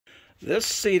This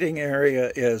seating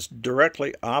area is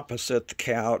directly opposite the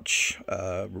couch,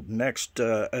 adjacent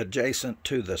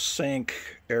to the sink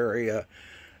area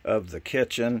of the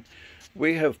kitchen.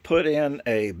 We have put in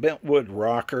a Bentwood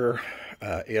Rocker.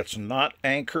 It's not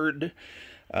anchored,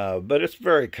 but it's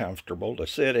very comfortable to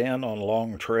sit in on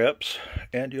long trips.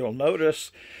 And you'll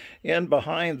notice in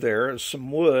behind there is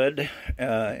some wood,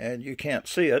 and you can't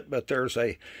see it, but there's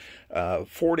a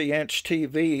 40-inch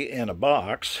TV in a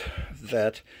box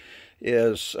that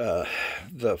is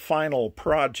the final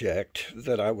project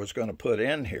that I was going to put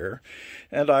in here,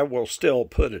 and I will still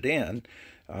put it in.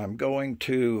 I'm going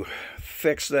to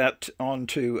fix that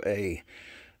onto a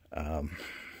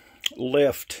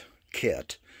lift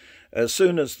kit as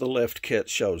soon as the lift kit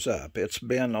shows up. It's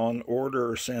been on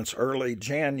order since early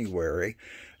January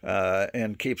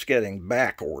and keeps getting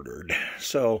back ordered.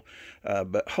 So,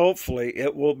 but hopefully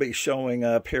it will be showing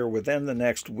up here within the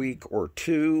next week or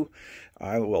two.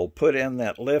 I will put in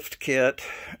that lift kit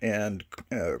and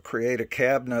create a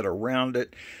cabinet around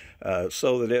it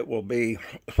so that it will be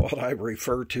what I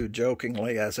refer to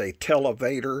jokingly as a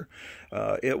televator.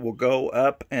 It will go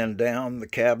up and down. The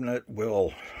cabinet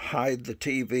will hide the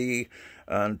TV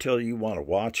until you want to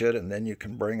watch it, and then you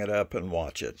can bring it up and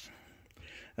watch it.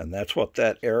 And that's what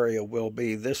that area will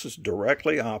be. This is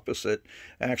directly opposite.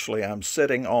 Actually, I'm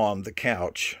sitting on the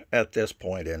couch at this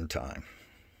point in time.